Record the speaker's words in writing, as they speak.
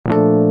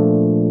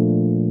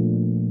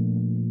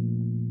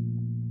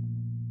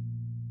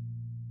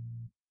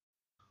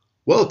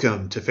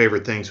Welcome to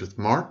Favorite Things with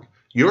Mark,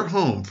 your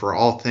home for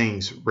all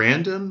things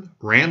random,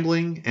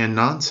 rambling, and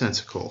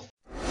nonsensical.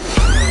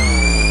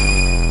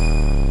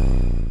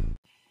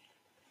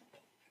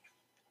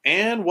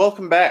 And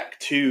welcome back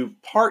to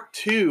part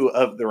 2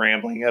 of the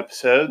rambling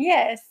episode.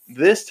 Yes.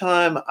 This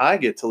time I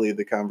get to lead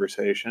the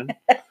conversation,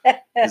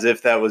 as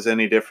if that was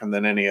any different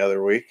than any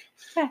other week.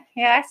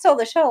 Yeah, I stole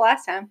the show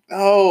last time.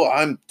 Oh,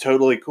 I'm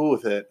totally cool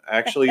with it.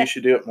 Actually, you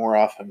should do it more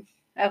often.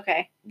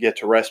 Okay. Get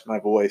to rest my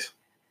voice.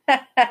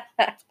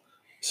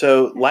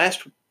 So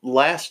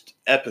last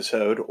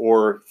episode,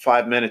 or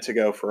 5 minutes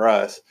ago for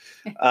us,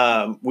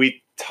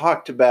 we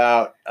talked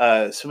about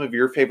some of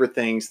your favorite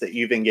things that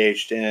you've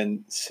engaged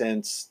in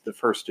since the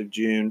 1st of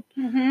June.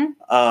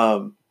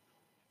 Mm-hmm.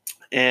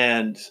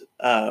 And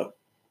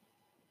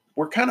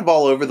we're kind of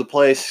all over the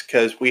place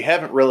because we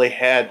haven't really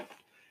had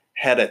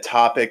a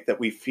topic that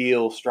we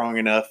feel strong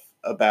enough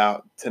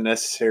about to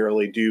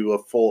necessarily do a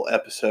full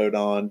episode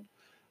on.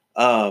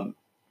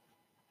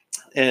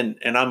 And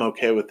I'm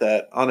okay with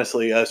that.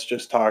 Honestly, us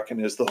just talking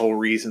is the whole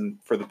reason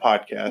for the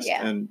podcast,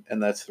 Yeah. and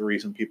that's the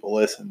reason people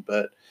listen.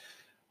 But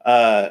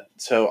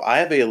so I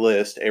have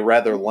a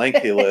rather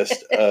lengthy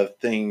list of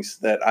things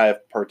that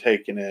I've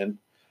partaken in,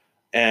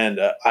 and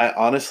I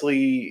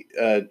honestly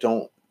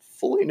don't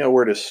fully know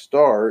where to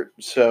start.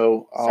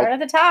 So Start at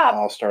the top.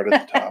 I'll start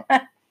at the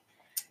top.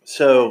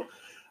 So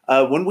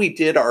when we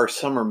did our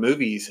summer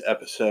movies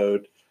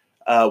episode,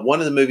 one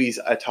of the movies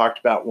I talked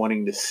about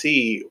wanting to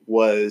see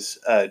was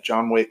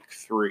John Wick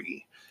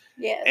 3.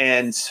 Yes.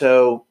 And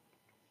so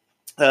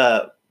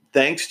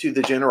thanks to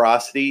the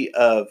generosity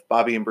of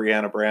Bobby and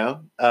Brianna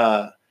Brown,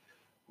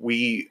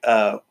 we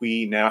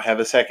now have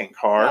a second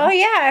car. Oh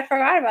yeah, I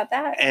forgot about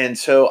that. And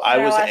so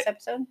last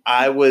episode.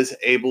 I was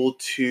able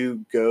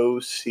to go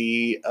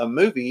see a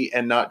movie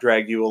and not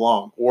drag you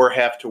along or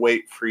have to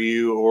wait for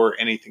you or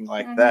anything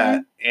like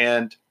that.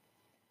 And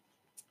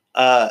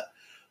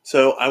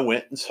so I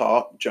went and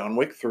saw John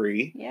Wick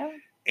 3. Yeah.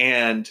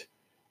 And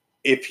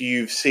if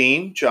you've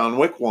seen John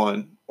Wick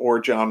 1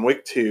 or John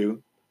Wick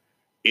 2,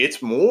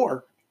 it's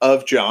more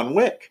of John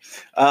Wick.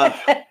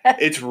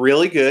 It's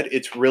really good.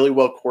 It's really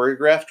well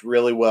choreographed,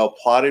 really well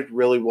plotted,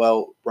 really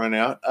well run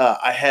out.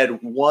 I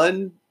had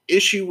one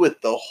issue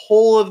with the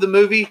whole of the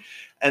movie,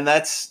 and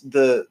that's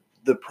the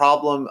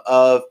problem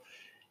of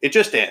it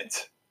just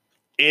ends.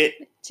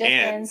 It just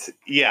ends.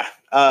 Yeah.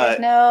 There's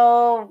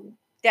no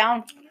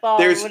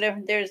downfall or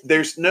whatever.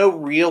 There's no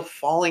real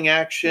falling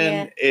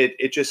action. Yeah.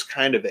 It just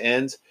kind of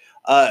ends.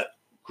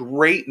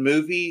 Great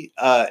movie.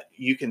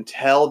 You can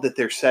tell that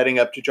they're setting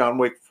up to John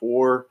Wick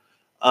 4,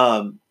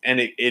 and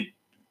it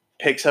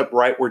picks up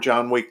right where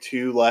John Wick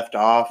 2 left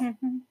off.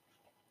 Mm-hmm.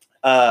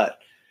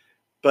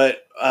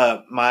 But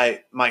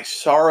my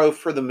sorrow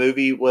for the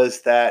movie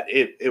was that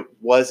it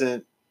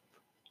wasn't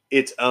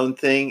its own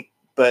thing.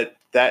 But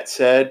that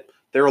said,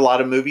 there are a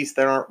lot of movies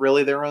that aren't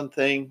really their own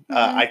thing.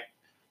 Mm-hmm.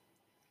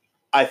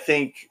 I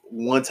think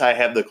once I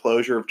have the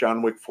closure of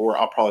John Wick 4,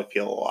 I'll probably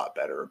feel a lot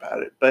better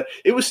about it. But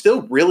it was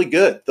still really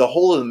good. The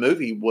whole of the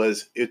movie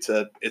it's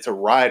a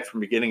ride from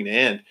beginning to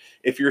end.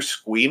 If you're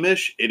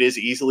squeamish, it is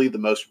easily the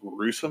most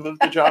gruesome of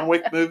the John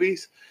Wick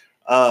movies.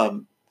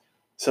 Some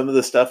of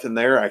the stuff in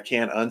there I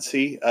can't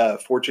unsee.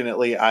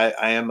 Fortunately,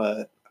 I am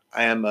a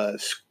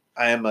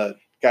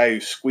guy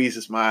who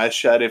squeezes my eyes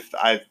shut if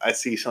I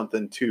see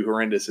something too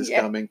horrendous is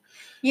coming.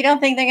 You don't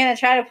think they're going to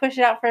try to push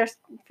it out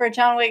for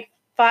John Wick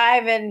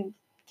 5 and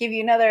give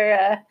you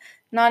another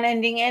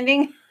non-ending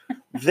ending?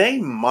 They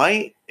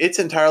might. It's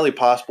entirely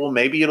possible.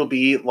 Maybe it'll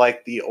be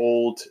like the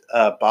old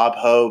Bob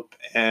Hope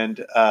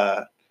and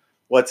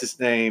what's his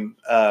name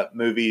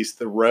movies,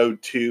 the Road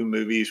 2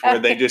 movies, where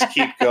they just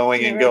keep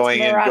going and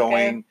going and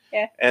going,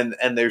 and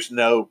there's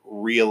no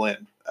real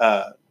end.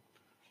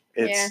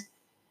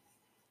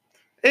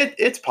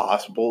 It's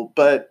possible,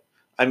 but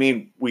I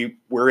mean,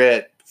 we're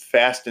at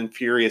Fast and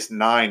Furious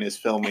 9 is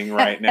filming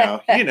right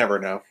now. You never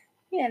know.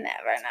 You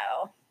never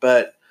know.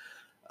 But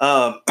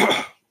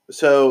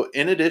so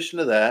in addition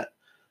to that,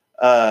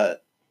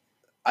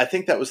 I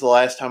think that was the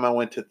last time I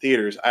went to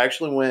theaters. I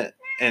actually went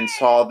and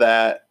saw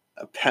that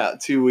about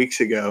 2 weeks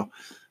ago,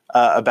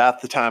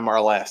 about the time our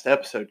last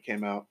episode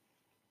came out.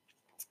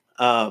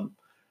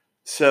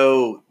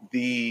 So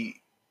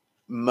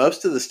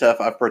most of the stuff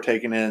I've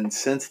partaken in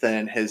since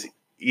then has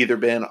either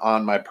been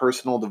on my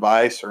personal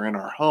device or in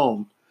our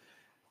home.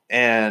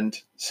 And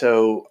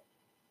so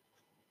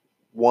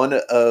one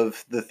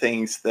of the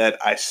things that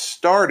I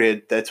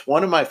started that's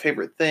one of my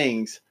favorite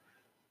things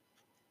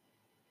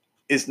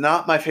is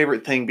not my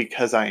favorite thing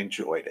because I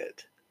enjoyed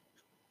it.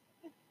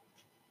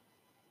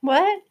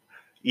 What?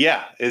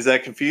 Yeah. Is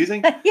that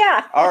confusing?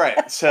 Yeah. All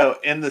right. So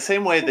in the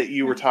same way that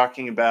you were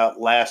talking about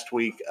last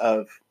week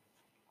of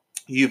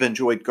you've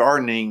enjoyed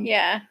gardening,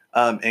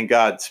 and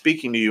God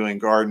speaking to you in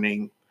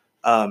gardening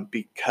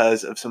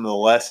because of some of the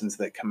lessons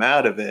that come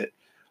out of it,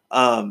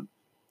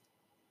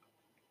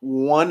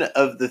 one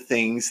of the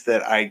things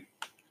that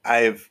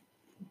I've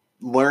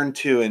learned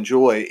to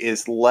enjoy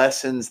is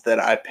lessons that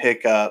I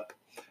pick up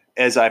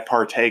as I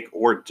partake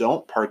or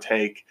don't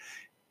partake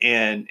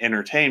in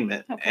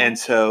entertainment. Okay. And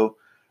so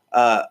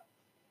a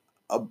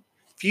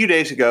few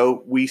days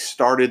ago, we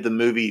started the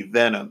movie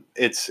Venom.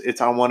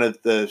 It's on one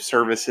of the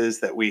services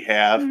that we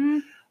have.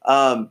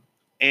 Mm-hmm.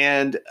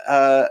 And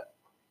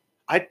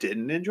I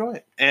didn't enjoy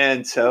it.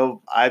 And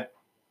so I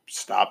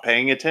stopped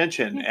paying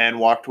attention and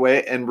walked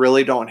away and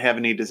really don't have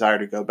any desire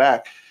to go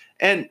back.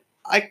 And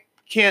I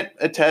can't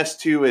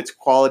attest to its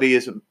quality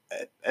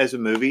as a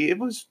movie. It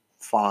was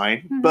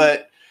fine, Mm-hmm.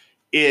 but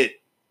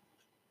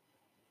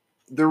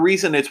the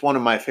reason it's one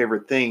of my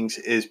favorite things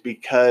is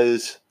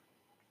because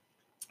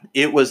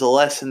it was a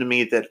lesson to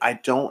me that I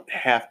don't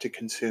have to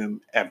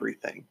consume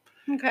everything.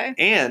 Okay.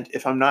 And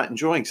if I'm not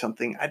enjoying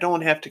something, I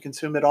don't have to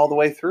consume it all the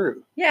way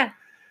through. Yeah.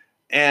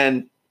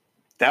 And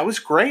that was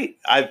great.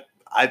 I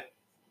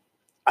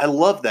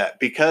love that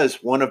because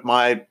one of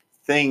my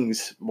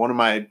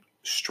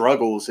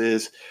struggles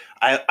is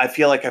I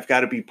feel like I've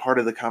got to be part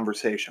of the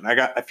conversation.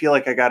 I feel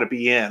like I got to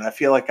be in. I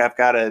feel like I've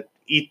got to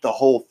eat the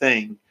whole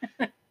thing.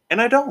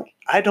 And I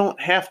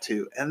don't have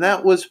to. And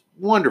that was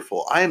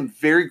wonderful. I am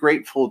very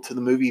grateful to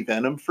the movie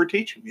Venom for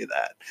teaching me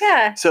that.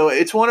 Yeah. So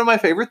it's one of my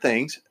favorite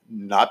things,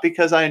 not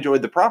because I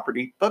enjoyed the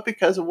property, but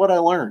because of what I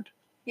learned.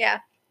 Yeah.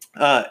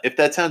 If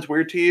that sounds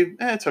weird to you,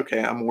 it's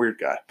okay. I'm a weird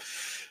guy.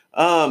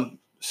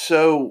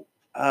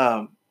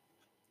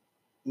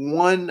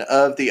 One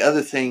of the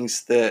other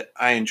things that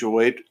I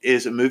enjoyed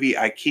is a movie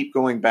I keep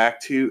going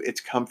back to. It's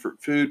comfort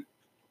food.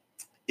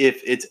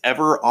 If it's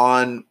ever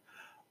on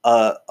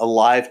a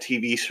live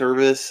TV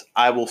service,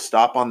 I will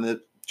stop on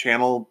the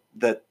channel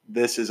that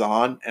this is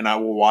on and I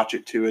will watch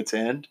it to its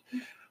end.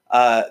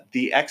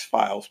 The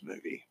X-Files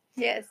movie.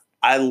 Yes.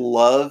 I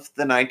love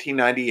the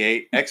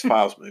 1998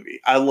 X-Files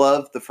movie. I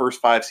love the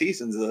first 5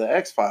 seasons of the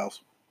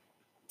X-Files.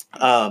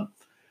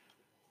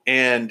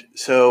 And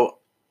so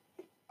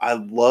I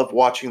love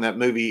watching that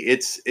movie.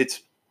 It's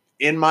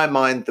in my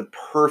mind the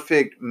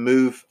perfect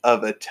move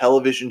of a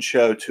television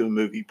show to a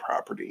movie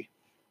property.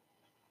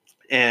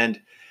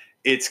 And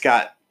it's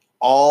got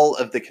all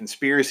of the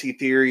conspiracy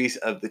theories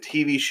of the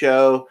TV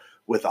show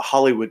with a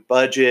Hollywood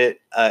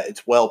budget.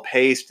 It's well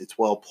paced. It's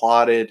well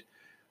plotted.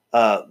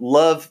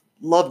 Love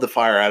the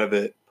fire out of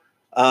it.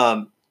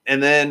 And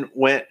then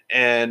went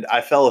and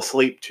I fell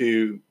asleep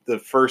to the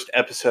first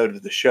episode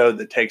of the show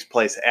that takes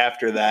place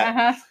after that.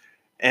 Uh-huh.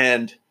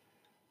 And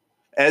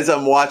as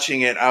I'm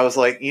watching it, I was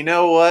like, you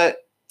know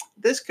what?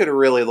 This could have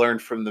really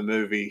learned from the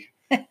movie.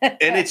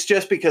 And it's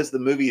just because the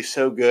movie is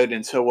so good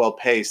and so well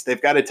paced.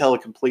 They've got to tell a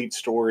complete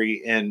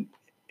story in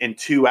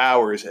 2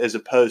 hours as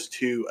opposed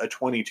to a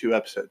 22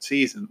 episode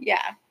season.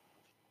 Yeah.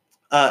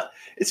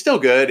 It's still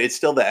good. It's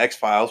still the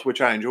X-Files, which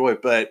I enjoy.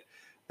 But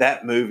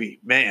that movie,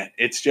 man,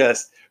 it's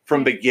just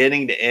from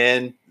beginning to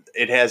end.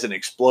 It has an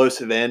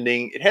explosive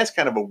ending. It has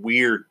kind of a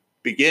weird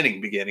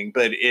beginning,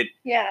 but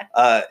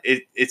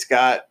it's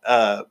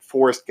got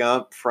Forrest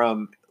Gump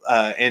from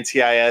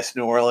NCIS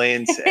New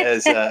Orleans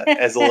as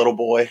a little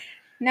boy.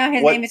 No,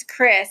 his name is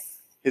Chris.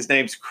 His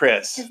name's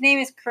Chris. His name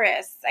is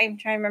Chris. I'm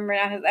trying to remember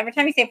now. Every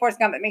time you say Forrest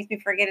Gump, it makes me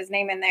forget his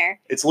name in there.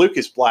 It's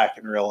Lucas Black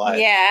in real life.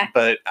 Yeah.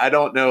 But I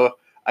don't know.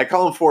 I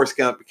call him Forrest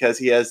Gump because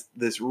he has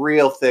this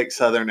real thick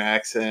Southern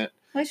accent.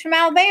 Well, he's from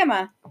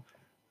Alabama.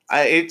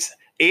 It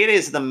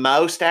is the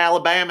most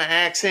Alabama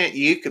accent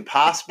you could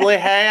possibly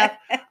have.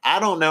 I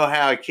don't know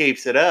how he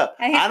keeps it up.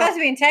 And he's supposed to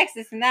be in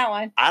Texas in that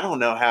one. I don't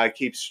know how he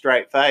keeps a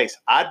straight face.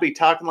 I'd be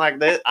talking like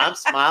this. I'm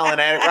smiling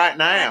at it right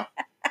now.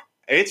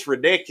 It's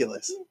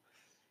ridiculous.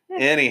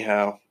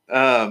 Anyhow,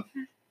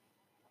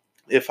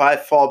 if I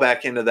fall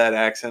back into that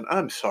accent,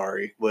 I'm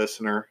sorry,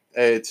 listener.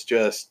 It's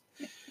just,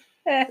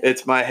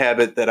 it's my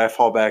habit that I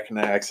fall back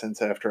into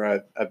accents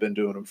after I've been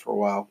doing them for a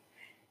while.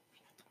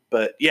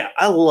 But yeah,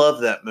 I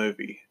love that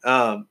movie.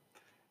 And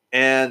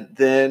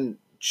then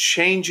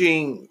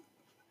changing,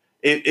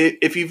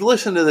 if you've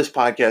listened to this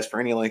podcast for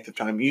any length of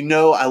time, you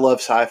know I love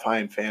sci-fi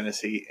and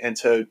fantasy. And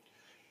so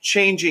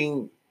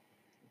changing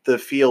the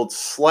field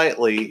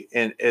slightly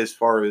in as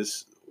far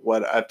as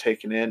what I've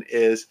taken in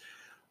is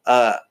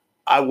I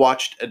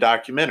watched a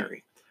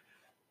documentary.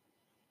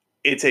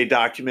 It's a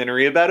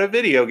documentary about a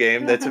video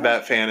game that's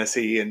about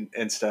fantasy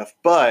and stuff,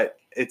 but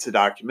it's a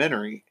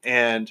documentary,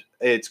 and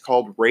it's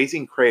called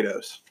Raising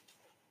Kratos.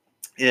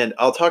 And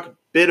I'll talk a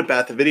bit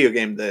about the video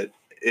game that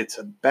it's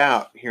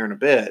about here in a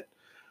bit.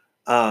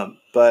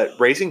 But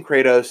Raising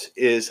Kratos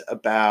is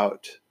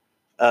about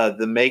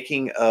the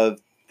making of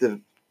the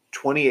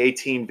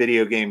 2018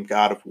 video game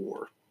God of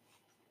War.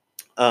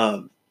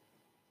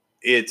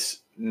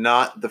 It's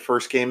not the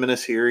first game in a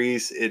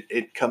series.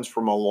 It comes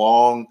from a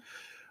long,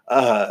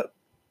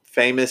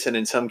 famous, and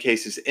in some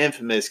cases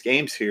infamous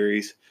game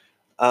series.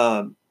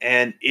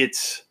 And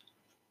it's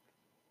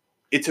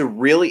a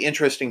really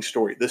interesting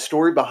story. The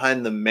story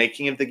behind the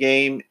making of the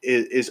game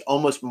is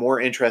almost more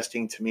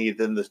interesting to me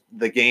than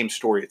the game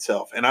story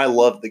itself. And I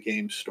love the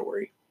game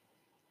story.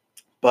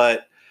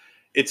 But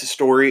it's a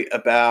story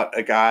about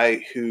a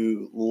guy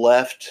who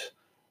left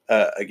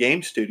a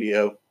game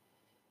studio,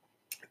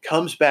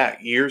 comes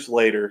back years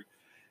later,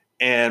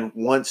 and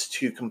wants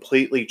to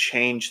completely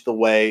change the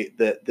way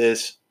that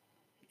this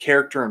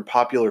character in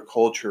popular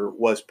culture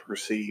was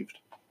perceived.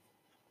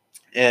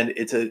 And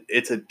it's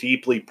a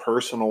deeply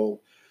personal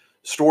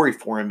story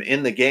for him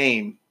in the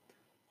game.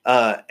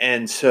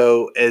 And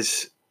so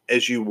as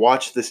you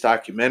watch this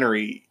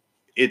documentary,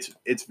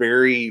 it's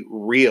very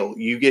real.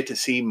 You get to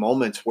see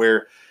moments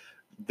where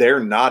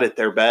they're not at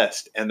their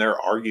best and they're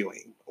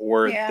arguing,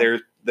 or Yeah.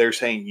 they're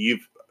saying,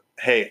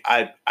 hey,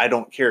 I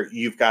don't care,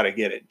 you've got to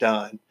get it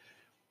done.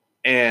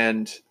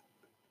 And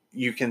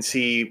you can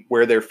see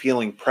where they're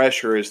feeling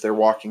pressure as they're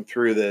walking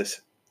through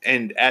this.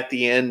 And at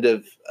the end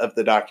of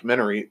the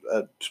documentary,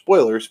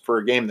 spoilers for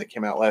a game that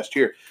came out last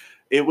year,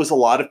 it was a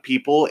lot of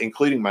people,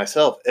 including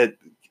myself, at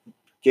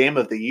Game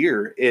of the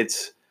Year.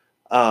 It's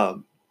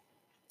and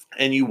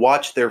you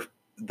watch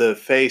the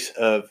face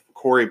of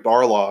Cory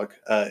Barlog,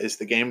 is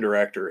the game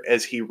director,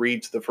 as he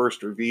reads the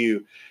first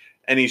review,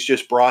 and he's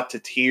just brought to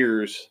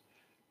tears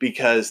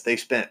because they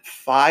spent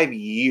 5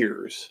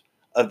 years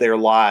of their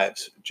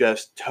lives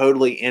just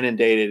totally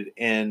inundated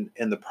in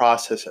the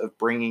process of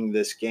bringing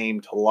this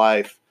game to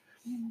life.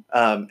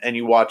 And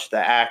you watch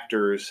the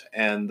actors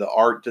and the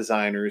art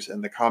designers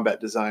and the combat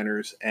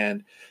designers,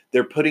 and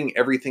they're putting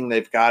everything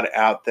they've got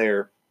out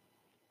there.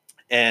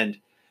 And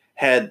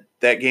had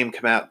that game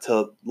come out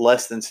to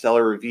less than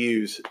stellar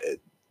reviews,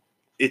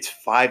 it's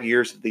 5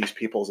 years of these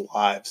people's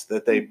lives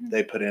that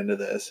they put into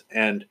this.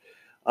 And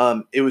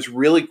it was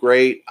really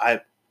great.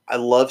 I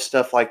love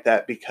stuff like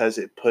that because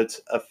it puts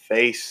a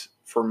face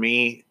for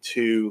me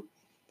to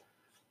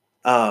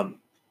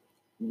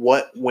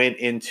what went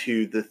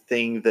into the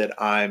thing that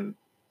I'm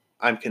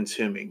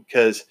consuming.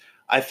 Because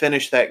I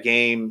finished that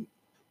game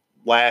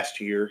last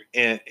year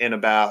in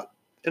about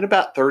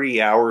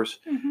 30 hours,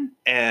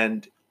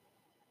 and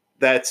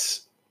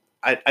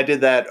I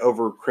did that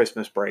over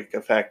Christmas break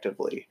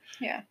effectively.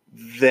 Yeah.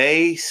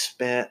 They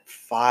spent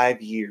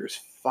 5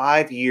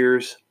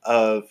 years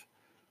of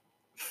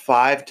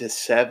 5 to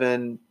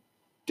 7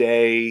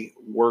 day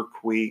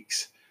work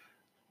weeks,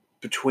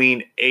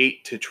 between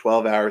 8 to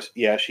 12 hours.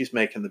 Yeah, she's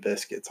making the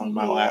biscuits on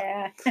my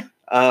lap.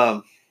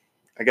 I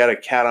got a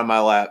cat on my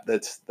lap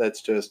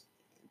that's just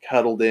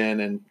cuddled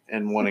in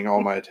and wanting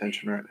all my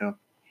attention right now.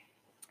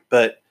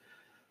 But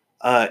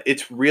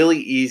it's really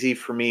easy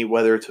for me,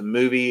 whether it's a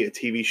movie, a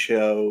TV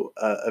show,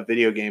 a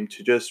video game,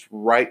 to just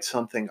write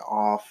something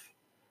off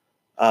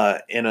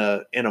in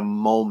a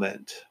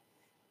moment,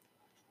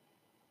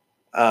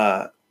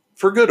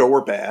 for good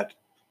or bad,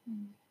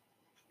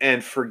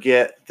 and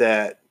forget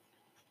that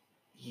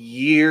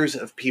years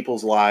of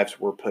people's lives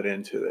were put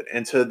into it.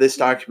 And so this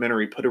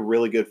documentary put a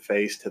really good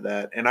face to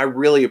that, and I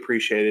really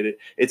appreciated it.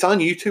 It's on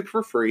YouTube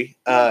for free.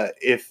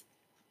 If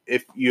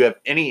you have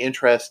any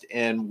interest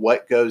in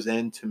what goes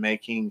into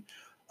making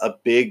a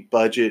big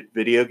budget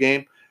video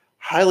game,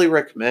 highly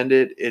recommend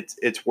it.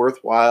 It's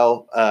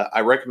worthwhile.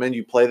 I recommend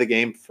you play the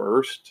game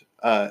first,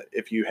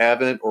 if you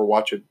haven't, or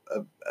watch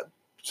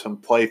some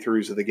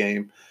playthroughs of the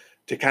game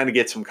to kind of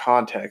get some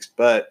context.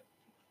 But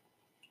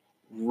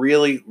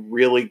really,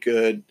 really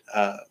good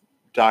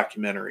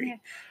documentary. Yeah.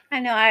 I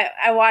know.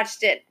 I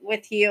watched it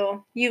with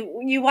you.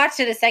 You watched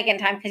it a second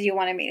time because you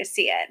wanted me to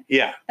see it.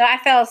 Yeah. So I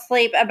fell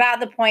asleep about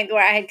the point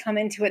where I had come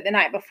into it the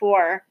night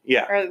before.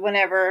 Yeah. Or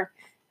whenever.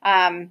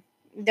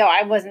 Though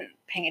I wasn't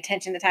paying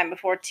attention the time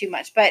before too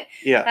much. But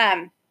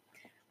yeah.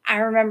 I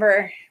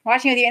remember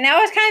watching with you, and I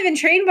was kind of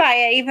intrigued by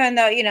it, even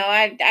though,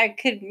 I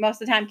could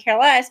most of the time care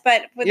less.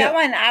 But with that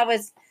one, I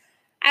was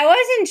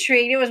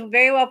intrigued. It was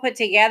very well put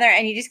together,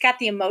 and you just got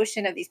the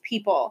emotion of these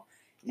people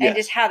and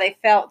just how they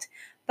felt.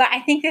 But I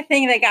think the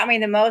thing that got me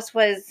the most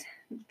was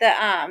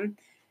the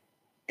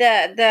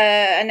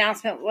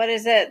announcement. What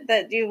is it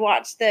that you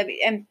watched, the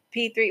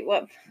MP3?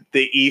 What?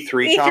 The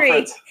E3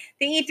 conference?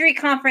 The E3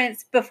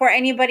 conference, before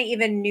anybody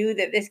even knew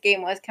that this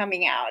game was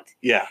coming out.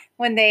 Yeah.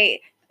 When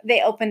they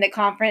opened the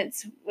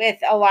conference with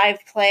a live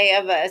play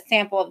of a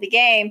sample of the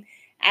game.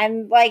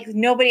 And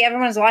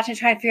everyone's watching,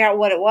 trying to figure out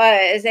what it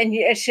was, and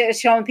it's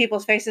showing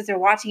people's faces they're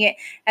watching it.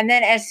 And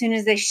then as soon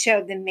as they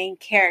showed the main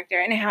character,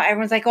 and how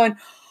everyone's like going,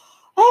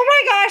 "Oh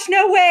my gosh,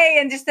 no way!"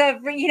 And just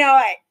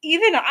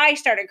even I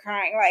started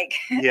crying,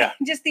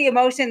 just the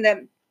emotion,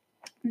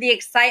 the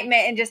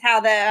excitement, and just how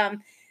the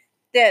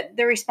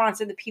response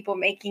of the people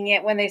making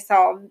it when they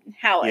saw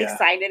how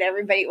excited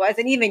everybody was,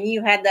 and even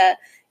you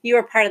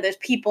were part of those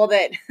people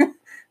that.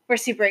 We're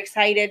super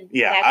excited.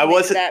 Yeah, I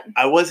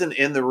wasn't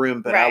in the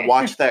room, but right. I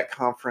watched that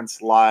conference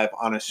live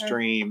on a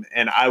stream,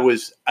 and I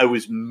was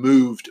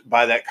moved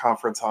by that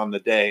conference on the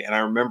day, and I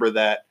remember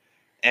that.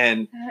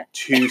 And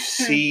to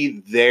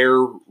see their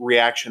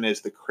reaction as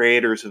the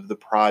creators of the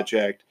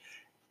project,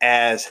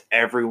 as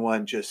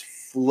everyone just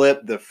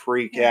flipped the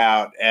freak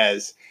out,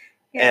 as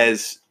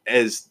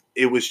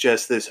it was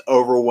just this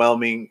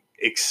overwhelming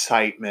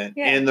excitement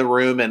in the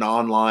room and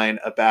online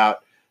about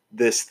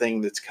this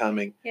thing that's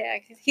coming. Yeah,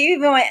 because he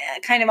even went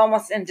kind of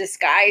almost in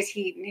disguise.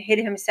 He hid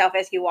himself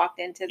as he walked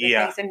into the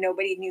thing, so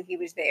nobody knew he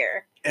was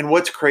there. And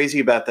what's crazy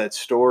about that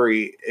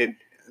story,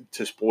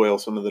 to spoil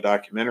some of the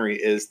documentary,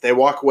 is they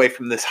walk away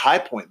from this high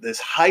point, this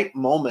hype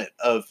moment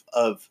of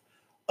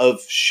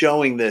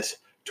showing this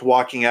to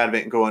walking out of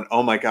it and going,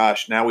 oh my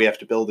gosh, now we have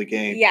to build a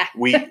game. Yeah.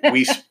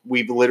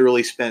 We've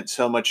literally spent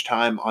so much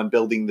time on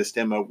building this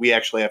demo. We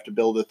actually have to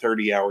build a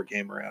 30-hour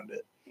game around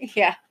it.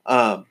 Yeah.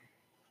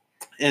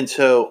 And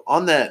so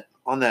on that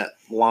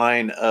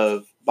line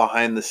of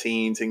behind the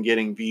scenes and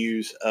getting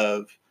views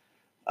of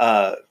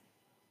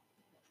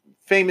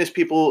famous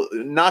people,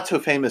 not so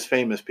famous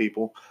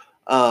people.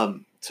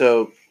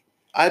 So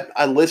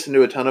I listen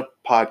to a ton of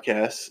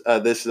podcasts.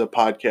 This is a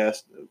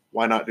podcast.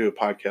 Why not do a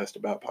podcast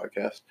about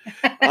podcasts?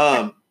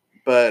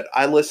 But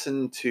I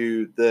listen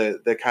to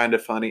the Kind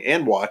of Funny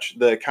and watch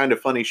the Kind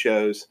of Funny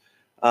shows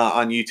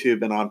on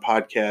YouTube and on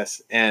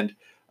podcasts. And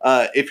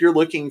if you're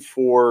looking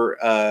for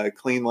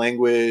clean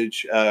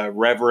language,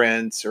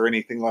 reverence, or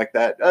anything like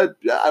that,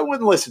 I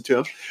wouldn't listen to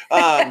them.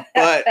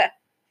 But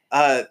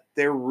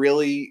they're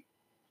really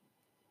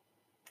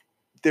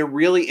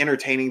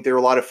entertaining. They're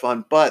a lot of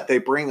fun, but they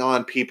bring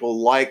on people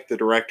like the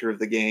director of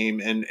the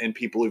game and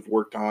people who've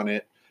worked on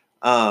it.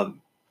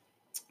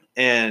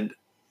 And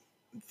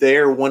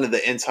they're one of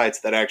the insights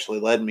that actually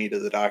led me to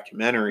the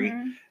documentary.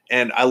 Mm-hmm.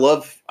 And I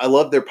love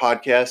their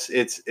podcast.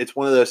 It's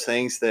one of those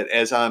things that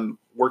as I'm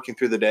working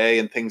through the day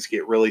and things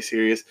get really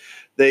serious,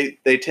 they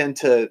tend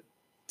to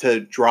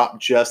drop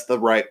just the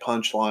right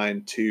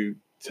punchline to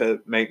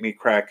make me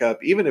crack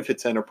up, even if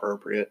it's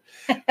inappropriate.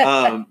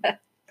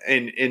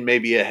 In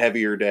maybe a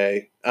heavier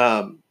day.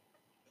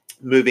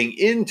 Moving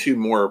into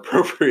more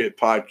appropriate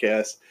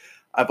podcasts,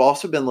 I've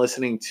also been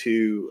listening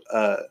to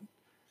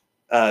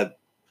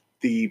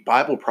the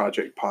Bible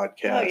Project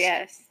podcast. Oh,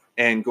 yes.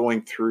 And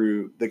going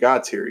through the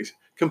God series,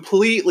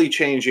 completely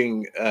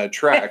changing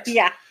tracks.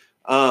 Yeah.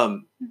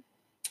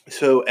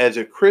 So as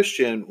a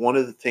Christian, one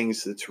of the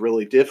things that's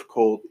really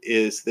difficult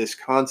is this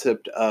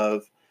concept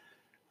of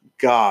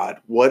God.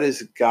 What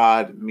does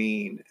God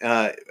mean?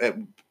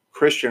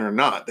 Christian or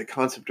not, the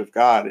concept of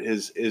God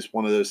is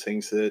one of those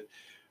things that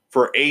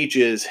for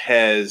ages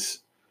has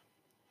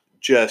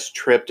just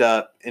tripped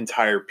up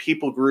entire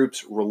people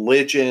groups,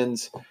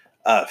 religions,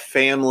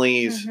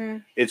 families. Mm-hmm.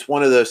 It's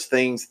one of those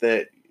things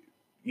that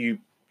you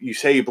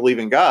say you believe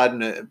in God,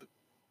 and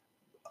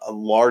a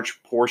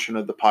large portion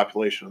of the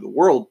population of the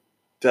world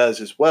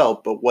does as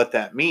well. But what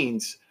that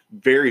means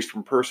varies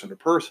from person to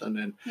person.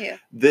 And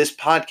this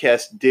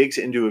podcast digs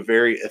into a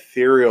very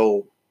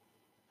ethereal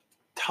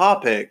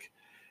topic.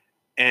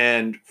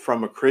 And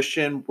from a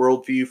Christian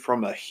worldview,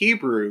 from a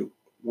Hebrew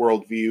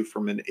worldview,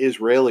 from an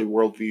Israeli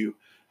worldview,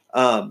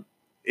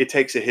 it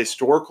takes a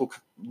historical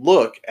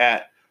look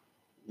at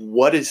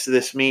what does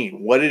this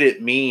mean? What did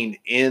it mean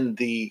in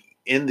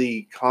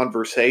the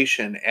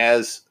conversation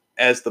as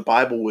the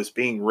Bible was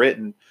being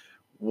written?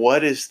 What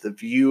does the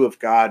view of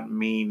God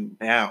mean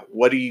now?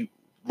 What are you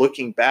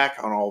looking back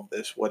on all of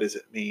this? What does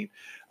it mean?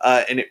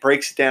 And it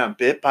breaks it down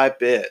bit by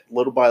bit,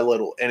 little by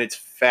little, and it's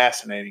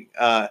fascinating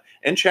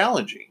and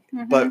challenging,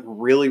 but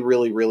really,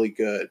 really, really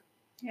good.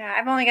 Yeah,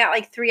 I've only got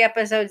like 3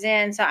 episodes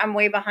in, so I'm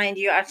way behind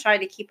you. I've tried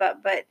to keep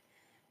up, but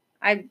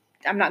I'm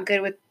not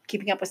good with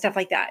keeping up with stuff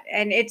like that.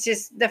 And it's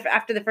just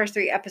after the first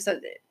 2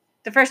 episodes,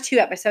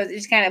 it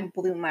just kind of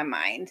blew my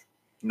mind.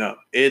 No,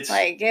 it's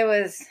like it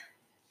was.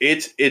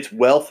 It's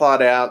well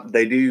thought out.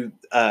 They do.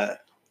 I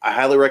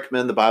highly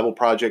recommend the Bible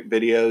Project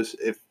videos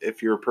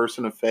if you're a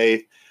person of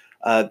faith.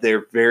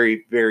 They're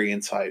very, very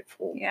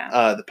insightful.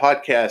 Yeah. The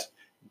podcast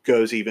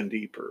goes even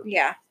deeper.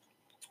 Yeah.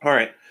 All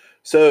right.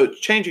 So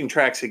changing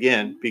tracks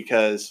again,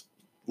 because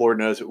Lord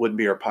knows it wouldn't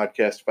be our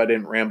podcast if I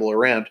didn't ramble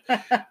around.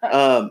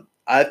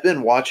 I've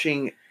been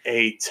watching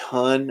a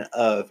ton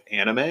of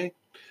anime.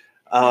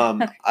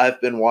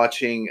 I've been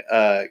watching.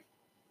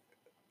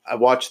 I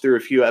watched through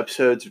a few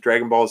episodes of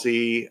Dragon Ball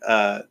Z.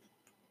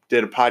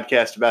 Did a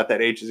podcast about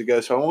that ages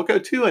ago, so I won't go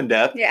too in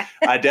depth. Yeah.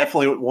 I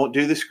definitely won't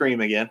do the scream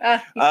again.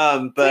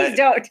 But please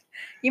don't.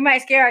 You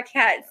might scare our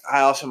cats. I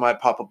also might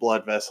pop a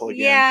blood vessel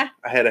again. Yeah.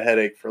 I had a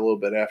headache for a little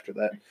bit after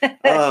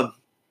that.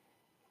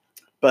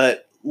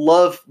 But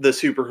love the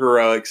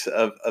superheroics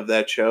of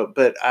that show.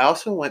 But I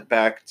also went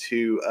back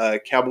to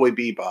Cowboy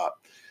Bebop.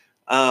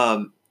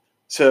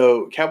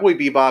 So Cowboy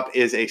Bebop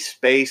is a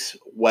space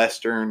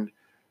western,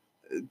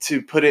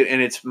 to put it in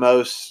its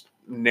most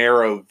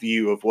narrow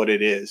view of what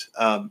it is.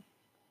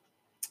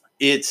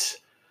 It's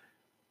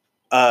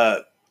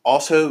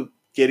also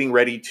getting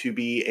ready to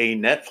be a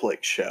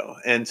Netflix show.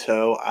 And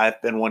so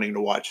I've been wanting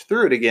to watch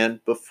through it again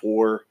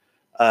before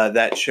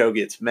that show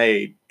gets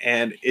made.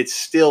 And it's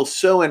still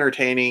so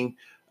entertaining.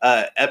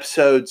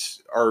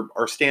 Episodes are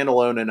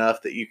standalone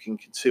enough that you can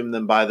consume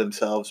them by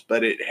themselves,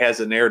 but it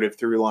has a narrative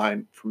through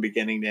line from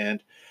beginning to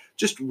end.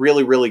 Just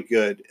really, really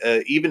good.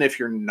 Even if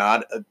you're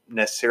not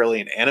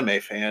necessarily an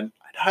anime fan,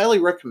 I'd highly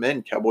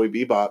recommend Cowboy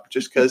Bebop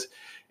just because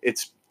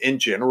it's, in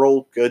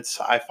general, good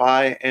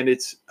sci-fi and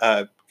it's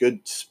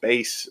good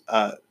space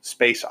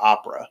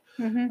opera.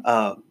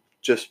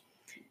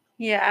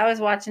 Yeah, I was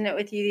watching it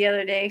with you the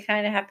other day,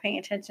 kind of paying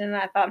attention, and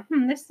I thought,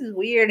 this is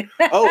weird.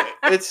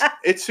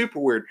 It's super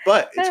weird,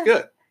 but it's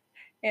good.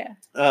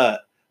 Yeah.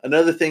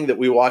 Another thing that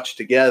we watched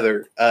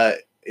together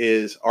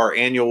is our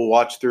annual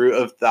watch through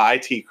of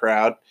the IT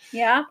Crowd.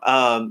 Yeah.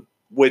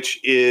 which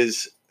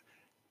is,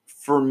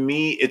 for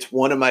me, it's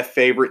one of my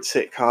favorite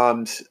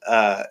sitcoms.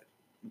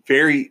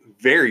 Very,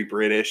 very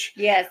British.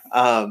 Yes.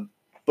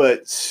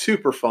 But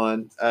super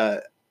fun.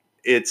 I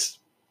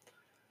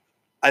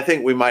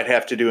think we might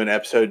have to do an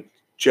episode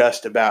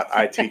just about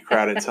IT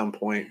Crowd at some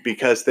point,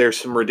 because there's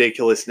some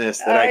ridiculousness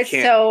that I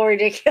can't. So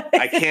ridiculous.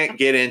 I can't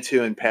get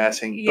into in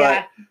passing.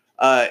 Yeah.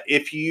 But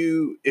if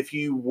you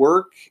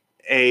work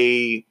at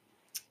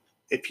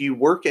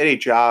a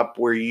job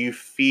where you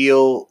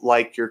feel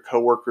like your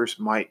coworkers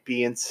might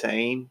be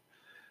insane,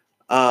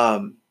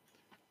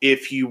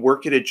 if you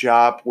work at a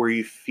job where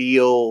you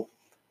feel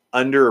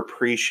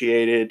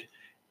underappreciated,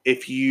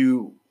 if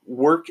you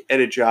work at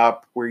a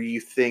job where you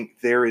think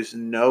there is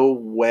no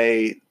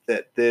way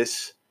that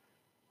this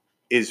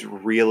is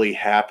really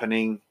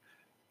happening,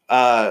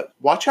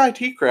 watch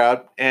IT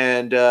Crowd,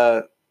 and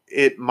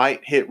it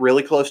might hit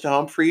really close to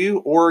home for you,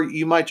 or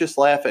you might just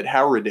laugh at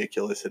how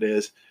ridiculous it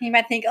is. You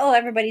might think, oh,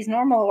 everybody's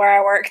normal where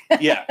I work.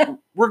 Yeah,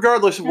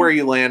 regardless of where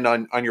you land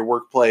on your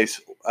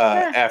workplace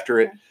after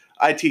it,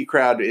 IT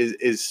Crowd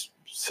is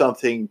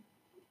something.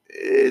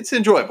 It's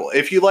enjoyable.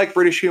 If you like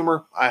British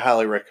humor, I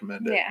highly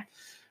recommend it. Yeah.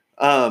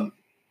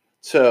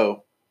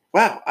 So,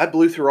 wow, I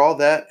blew through all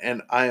that,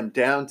 and I am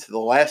down to the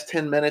last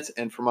 10 minutes.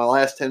 And for my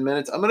last 10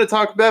 minutes, I'm going to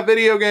talk about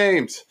video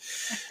games.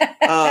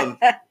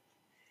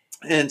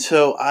 And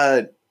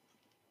so,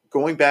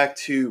 going back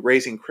to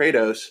Raising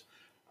Kratos,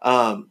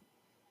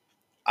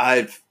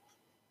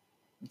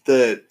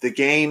 the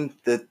game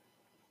that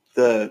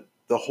the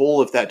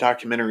whole of that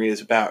documentary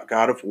is about,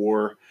 God of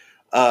War,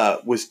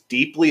 was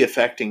deeply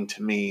affecting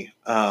to me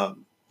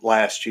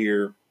last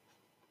year,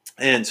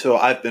 and so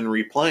I've been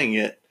replaying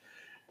it,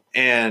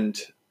 and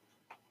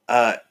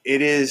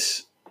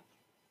it's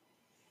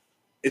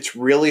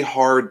really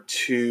hard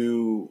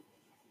to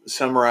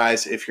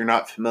summarize if you're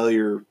not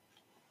familiar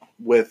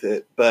with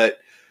it. But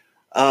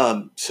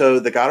so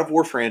the God of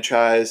War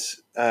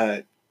franchise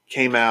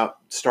came out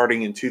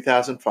starting in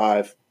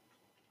 2005,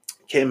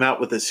 came out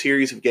with a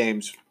series of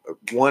games,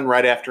 one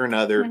right after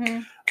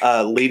another,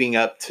 leading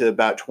up to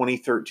about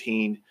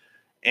 2013.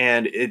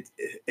 And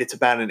it's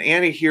about an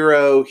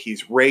anti-hero.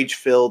 He's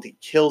rage-filled. He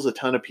kills a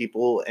ton of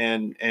people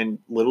and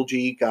little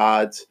g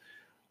gods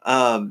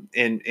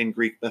in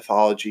Greek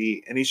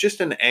mythology. And he's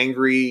just an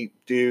angry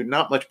dude,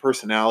 not much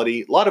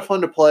personality. A lot of fun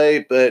to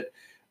play, but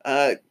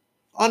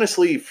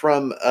honestly,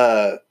 from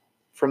the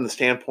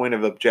standpoint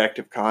of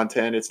objective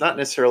content, it's not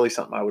necessarily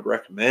something I would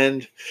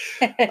recommend.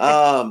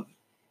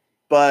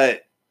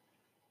 But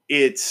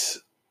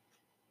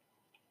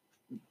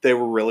they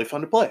were really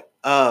fun to play.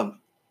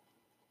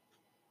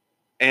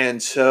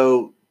 And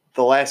so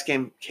the last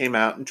game came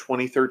out in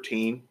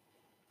 2013,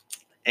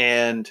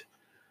 and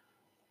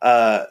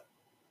a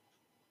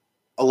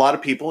lot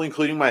of people,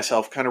 including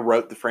myself, kind of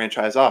wrote the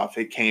franchise off.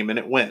 It came and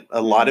it went.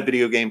 A lot of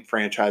video game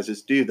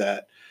franchises do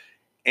that.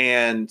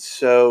 And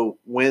so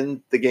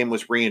when the game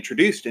was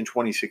reintroduced in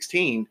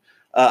 2016,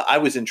 I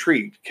was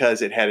intrigued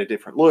because it had a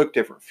different look,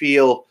 different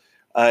feel.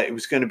 It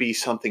was going to be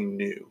something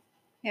new.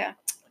 Yeah.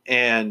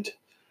 And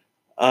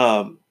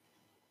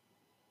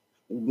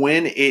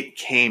when it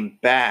came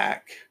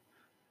back,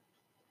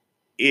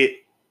 it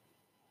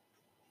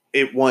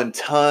won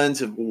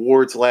tons of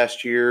awards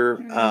last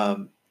year.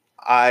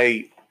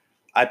 I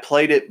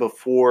played it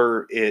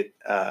before it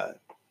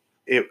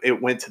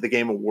went to the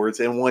Game Awards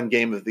and won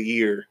Game of the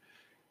Year.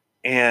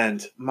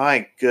 And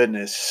my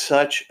goodness,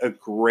 such a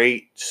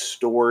great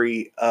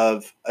story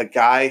of a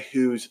guy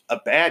who's a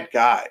bad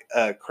guy.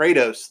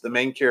 Kratos, the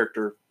main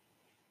character,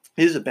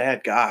 is a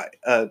bad guy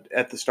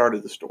at the start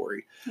of the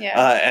story. Yeah.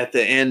 At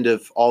the end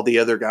of all the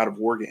other God of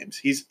War games,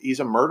 he's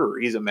a murderer.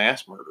 He's a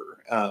mass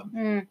murderer,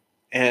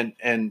 and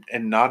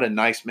not a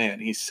nice man.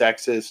 He's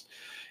sexist.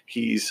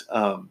 He's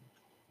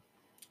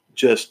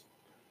just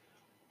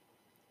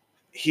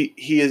he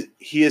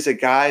is a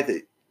guy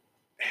that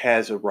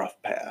has a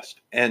rough past,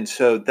 and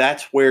so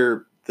that's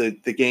where the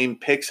game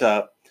picks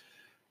up.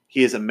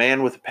 He is a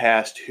man with a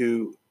past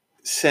who,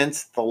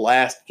 since the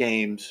last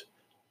games,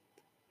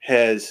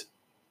 has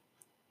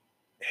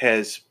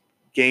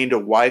gained a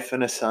wife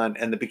and a son,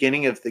 and the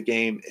beginning of the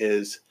game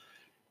is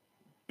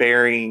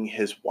burying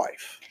his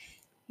wife.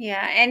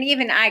 Yeah, and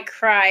even I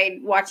cried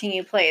watching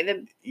you play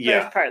the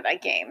first part of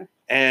that game.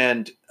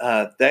 And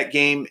that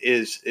game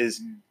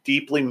is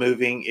deeply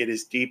moving. It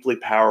is deeply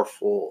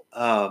powerful.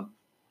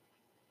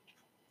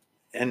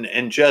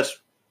 And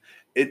just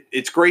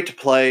it's great to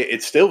play.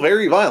 It's still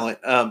very violent,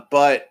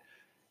 but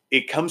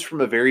it comes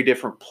from a very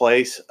different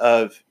place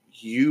of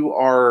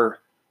you're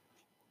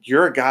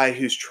a guy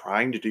who's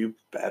trying to do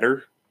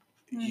better.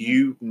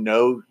 You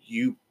know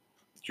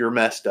you're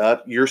messed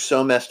up. You're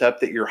so messed up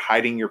that you're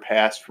hiding your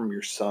past from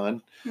your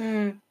son.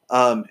 And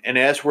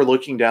as we're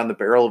looking down the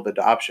barrel of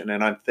adoption,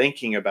 and I'm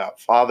thinking about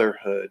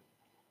fatherhood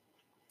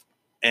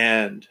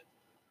and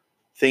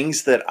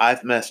things that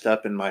I've messed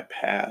up in my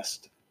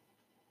past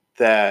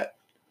that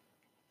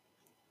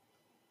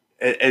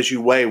as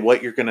you weigh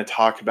what you're going to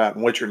talk about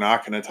and what you're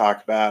not going to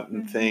talk about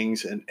and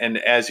things. And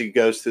as he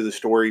goes through the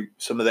story,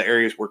 some of the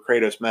areas where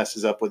Kratos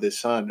messes up with his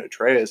son,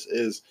 Atreus,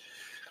 is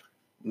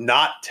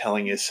not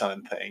telling his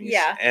son things.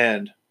 Yeah.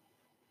 And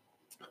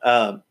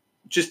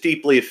just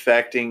deeply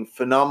affecting,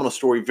 phenomenal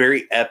story,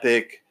 very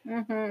epic.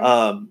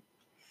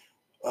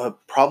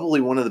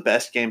 Probably one of the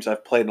best games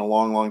I've played in a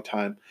long, long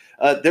time.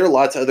 There are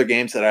lots of other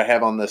games that I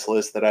have on this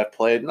list that I've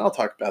played, and I'll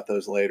talk about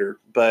those later.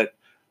 But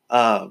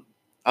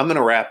I'm going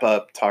to wrap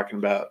up talking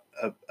about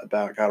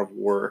God of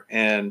War.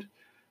 And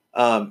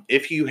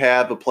if you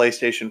have a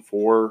PlayStation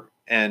 4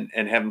 and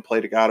haven't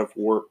played God of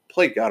War,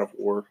 play God of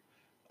War.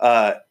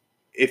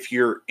 If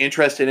you're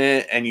interested in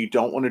it and you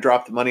don't want to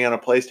drop the money on a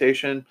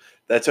PlayStation,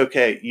 that's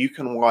okay. You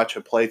can watch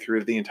a playthrough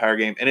of the entire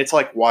game, and it's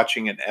like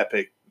watching an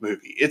epic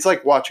movie. It's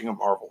like watching a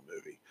Marvel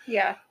movie.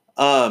 Yeah.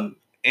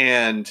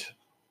 And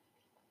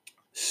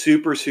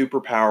super,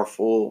 super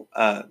powerful,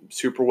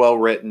 super well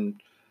written.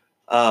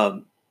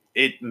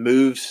 It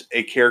moves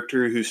a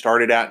character who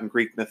started out in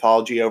Greek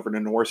mythology over to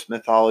Norse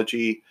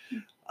mythology,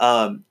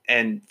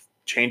 and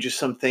changes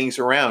some things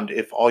around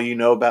if all you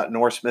know about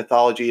Norse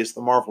mythology is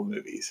the Marvel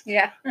movies.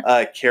 Yeah.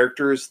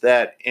 Characters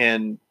that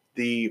in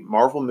the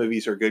Marvel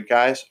movies are good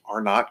guys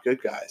are not good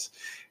guys.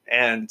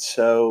 And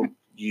so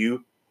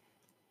you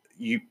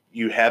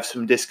have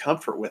some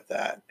discomfort with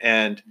that,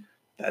 and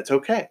that's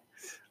okay.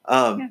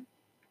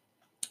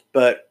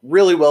 But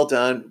really well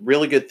done,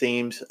 really good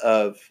themes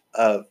of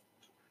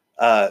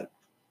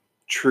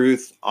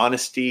truth,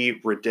 honesty,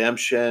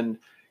 redemption.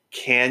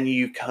 Can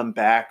you come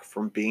back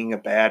from being a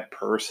bad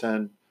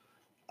person?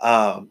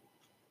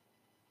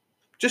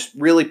 Just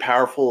really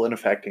powerful and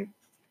affecting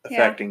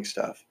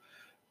stuff.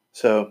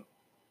 So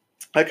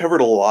I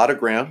covered a lot of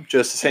ground,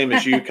 just the same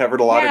as you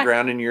covered a lot of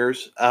ground in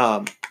yours.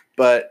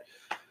 But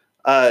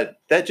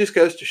that just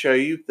goes to show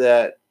you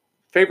that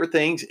Favorite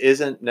Things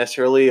isn't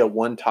necessarily a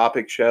one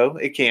topic show.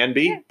 It can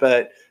be,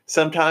 but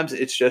sometimes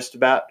it's just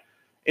about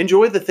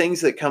enjoy the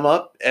things that come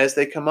up as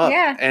they come up.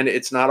 Yeah. And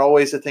it's not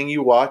always a thing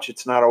you watch.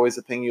 It's not always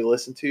a thing you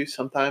listen to.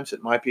 Sometimes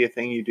it might be a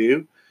thing you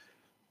do.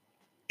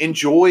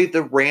 Enjoy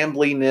the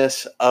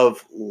rambliness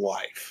of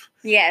life.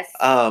 Yes.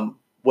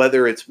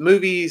 Whether it's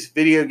movies,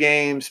 video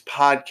games,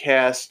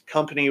 podcasts,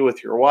 company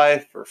with your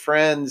wife or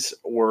friends,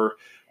 or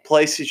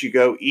places you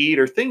go eat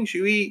or things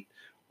you eat,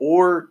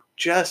 or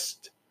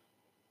just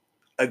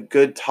a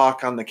good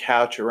talk on the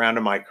couch around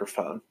a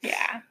microphone.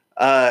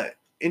 Yeah.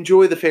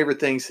 Enjoy the favorite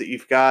things that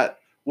you've got.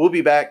 We'll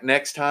be back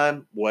next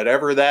time,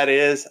 whatever that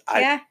is.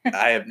 I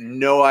have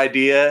no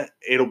idea.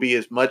 It'll be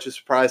as much a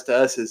surprise to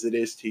us as it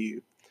is to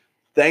you.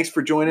 Thanks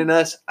for joining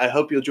us. I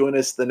hope you'll join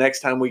us the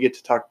next time we get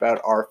to talk about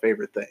our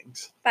favorite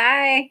things.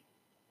 Bye.